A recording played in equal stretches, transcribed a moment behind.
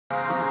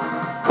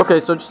Okay,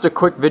 so just a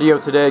quick video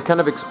today kind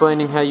of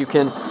explaining how you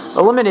can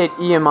eliminate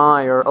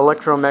EMI or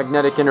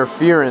electromagnetic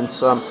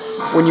interference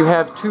when you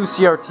have two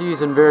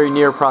CRTs in very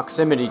near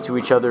proximity to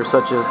each other,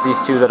 such as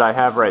these two that I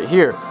have right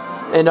here.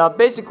 And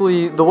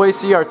basically the way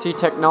CRT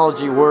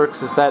technology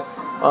works is that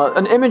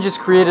an image is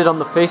created on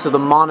the face of the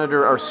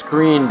monitor or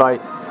screen by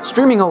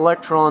streaming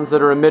electrons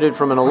that are emitted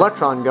from an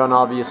electron gun,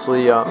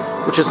 obviously,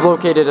 which is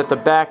located at the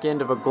back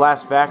end of a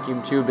glass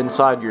vacuum tube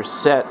inside your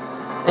set.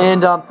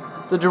 And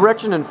the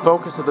direction and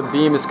focus of the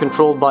beam is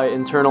controlled by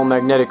internal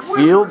magnetic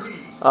fields,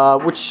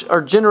 which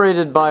are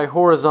generated by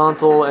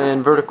horizontal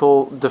and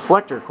vertical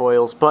deflector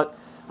coils. But,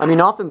 I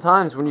mean,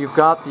 oftentimes when you've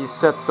got these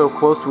sets so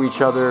close to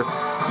each other,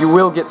 you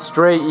will get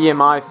stray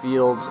EMI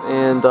fields,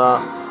 and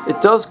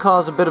it does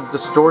cause a bit of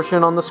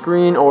distortion on the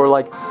screen, or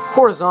like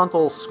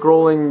horizontal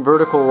scrolling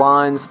vertical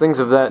lines, things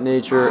of that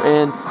nature.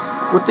 And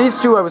with these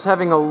two, I was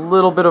having a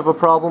little bit of a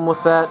problem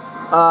with that.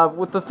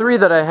 With the three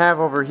that I have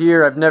over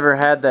here, I've never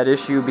had that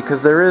issue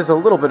because there is a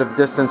little bit of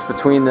distance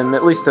between them,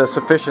 at least a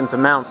sufficient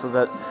amount so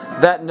that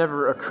that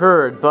never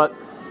occurred. But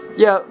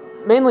yeah,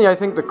 mainly I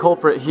think the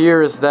culprit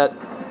here is that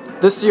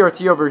this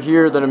CRT over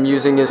here that I'm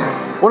using is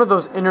one of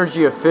those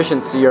energy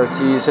efficient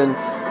CRTs, and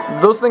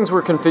those things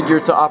were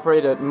configured to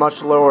operate at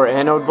much lower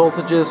anode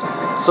voltages,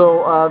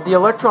 so the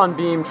electron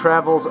beam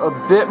travels a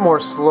bit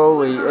more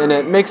slowly, and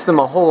it makes them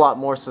a whole lot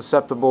more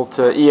susceptible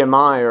to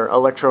EMI or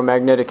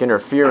electromagnetic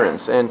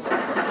interference. And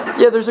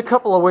yeah, there's a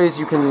couple of ways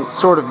you can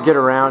sort of get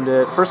around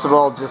it. First of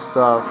all, just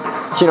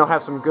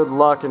have some good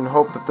luck and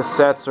hope that the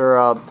sets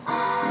are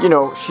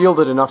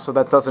shielded enough so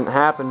that doesn't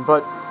happen.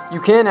 But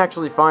you can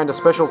actually find a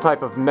special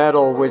type of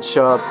metal which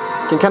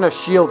can kind of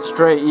shield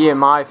stray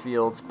EMI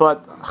fields.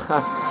 But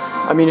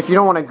I mean, if you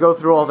don't want to go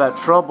through all that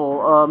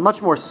trouble, a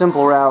much more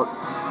simple route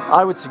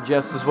I would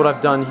suggest is what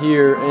I've done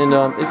here. And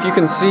if you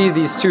can see,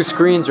 these two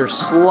screens are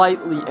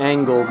slightly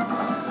angled.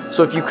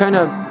 So if you kind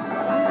of,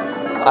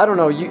 I don't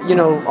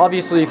know,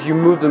 obviously if you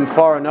move them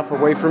far enough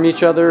away from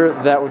each other,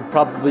 that would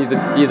probably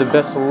be the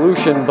best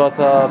solution. But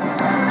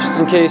just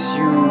in case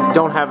you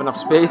don't have enough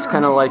space,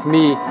 kind of like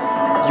me,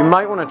 you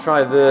might want to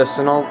try this,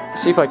 and I'll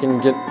see if I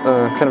can get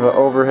kind of an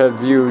overhead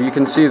view. You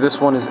can see this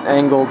one is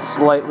angled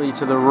slightly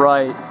to the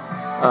right.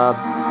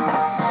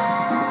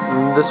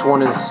 This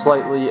one is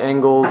slightly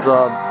angled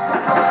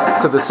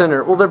to the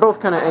center. Well, they're both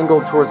kind of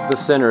angled towards the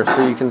center,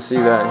 so you can see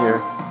that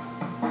here.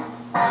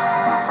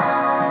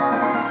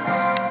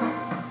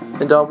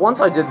 And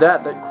once I did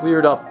that, that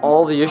cleared up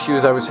all the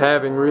issues I was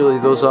having, really.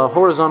 Those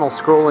horizontal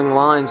scrolling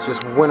lines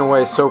just went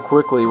away so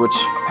quickly, which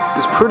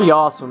is pretty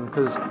awesome,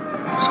 because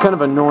it's kind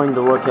of annoying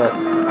to look at.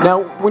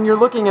 Now, when you're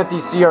looking at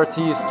these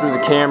CRTs through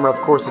the camera, of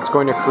course, it's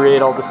going to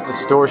create all this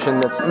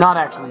distortion that's not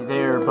actually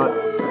there, but,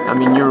 I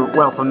mean, you're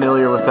well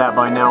familiar with that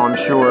by now, I'm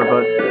sure.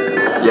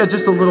 But, yeah,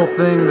 just a little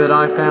thing that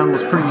I found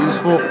was pretty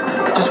useful.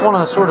 Just want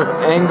to sort of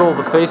angle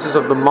the faces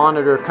of the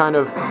monitor kind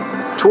of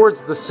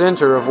towards the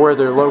center of where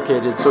they're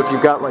located. So if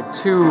you've got like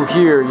two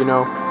here,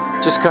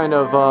 just kind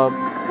of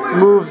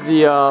move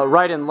the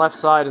right and left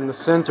side in the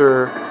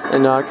center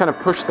and kind of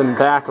push them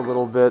back a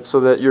little bit so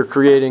that you're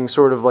creating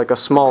sort of like a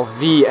small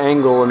V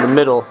angle in the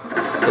middle.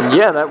 And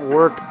yeah, that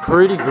worked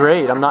pretty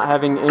great. I'm not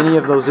having any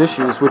of those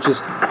issues, which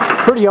is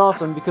pretty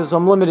awesome because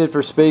I'm limited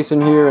for space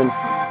in here, and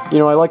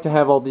I like to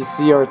have all these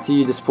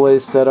CRT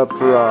displays set up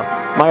for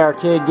my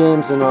arcade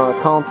games and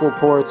console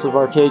ports of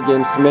arcade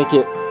games to make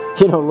it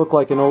look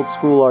like an old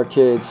school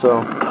arcade.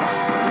 So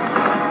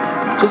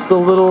just a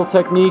little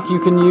technique you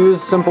can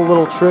use, simple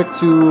little trick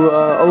to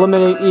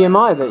eliminate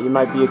EMI that you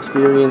might be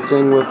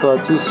experiencing with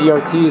two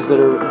CRTs that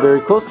are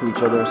very close to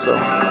each other. So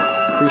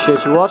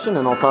appreciate you watching,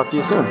 and I'll talk to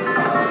you soon.